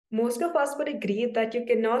Most of us would agree that you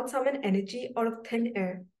cannot summon energy out of thin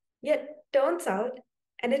air. Yet, turns out,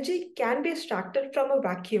 energy can be extracted from a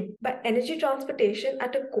vacuum by energy transportation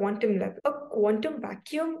at a quantum level. A quantum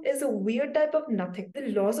vacuum is a weird type of nothing.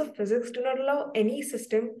 The laws of physics do not allow any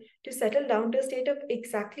system to settle down to a state of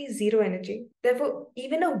exactly zero energy. Therefore,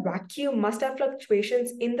 even a vacuum must have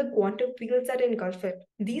fluctuations in the quantum fields that engulf it.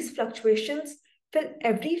 These fluctuations fill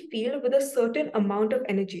every field with a certain amount of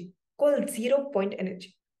energy, called zero-point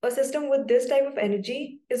energy. A system with this type of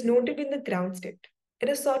energy is known to be in the ground state. It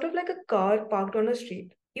is sort of like a car parked on a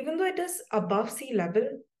street. Even though it is above sea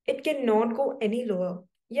level, it cannot go any lower.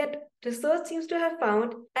 Yet, research seems to have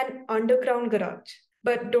found an underground garage.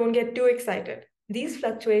 But don't get too excited. These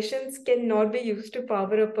fluctuations cannot be used to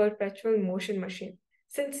power a perpetual motion machine,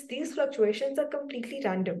 since these fluctuations are completely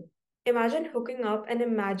random. Imagine hooking up an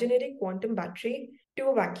imaginary quantum battery to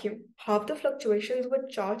a vacuum. Half the fluctuations would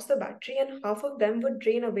charge the battery and half of them would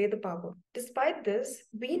drain away the power. Despite this,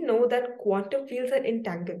 we know that quantum fields are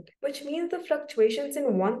entangled, which means the fluctuations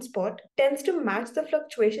in one spot tends to match the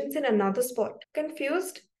fluctuations in another spot.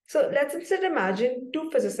 Confused? So let's instead imagine two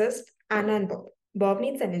physicists, Anna and Bob. Bob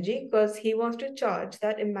needs energy because he wants to charge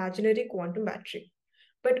that imaginary quantum battery.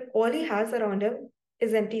 But all he has around him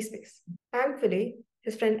is empty space. Thankfully,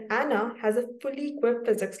 his friend Anna has a fully equipped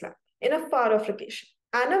physics lab in a far off location.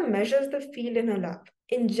 Anna measures the field in her lab,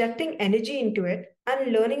 injecting energy into it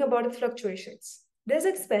and learning about its fluctuations. This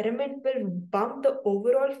experiment will bump the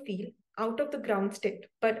overall field out of the ground state,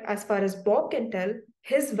 but as far as Bob can tell,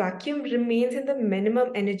 his vacuum remains in the minimum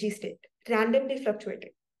energy state, randomly fluctuating.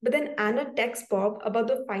 But then Anna texts Bob about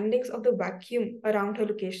the findings of the vacuum around her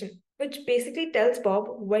location, which basically tells Bob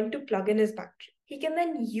when to plug in his battery. He can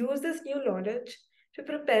then use this new knowledge to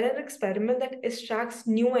prepare an experiment that extracts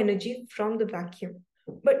new energy from the vacuum,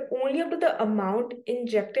 but only up to the amount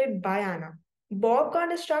injected by Anna. Bob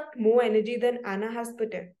can't extract more energy than Anna has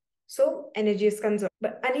put in, so energy is conserved.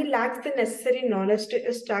 And he lacks the necessary knowledge to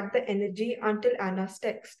extract the energy until Anna's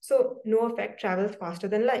text. So no effect travels faster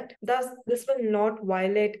than light. Thus, this will not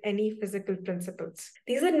violate any physical principles.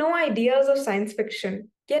 These are no ideas of science fiction,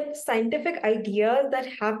 yet scientific ideas that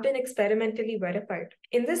have been experimentally verified.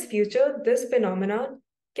 In this future, this phenomenon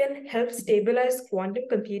can help stabilize quantum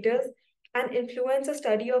computers and influence the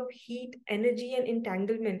study of heat, energy, and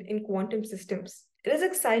entanglement in quantum systems. It is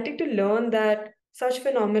exciting to learn that such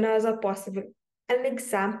phenomena are possible, an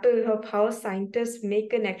example of how scientists make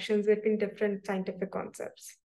connections between different scientific concepts.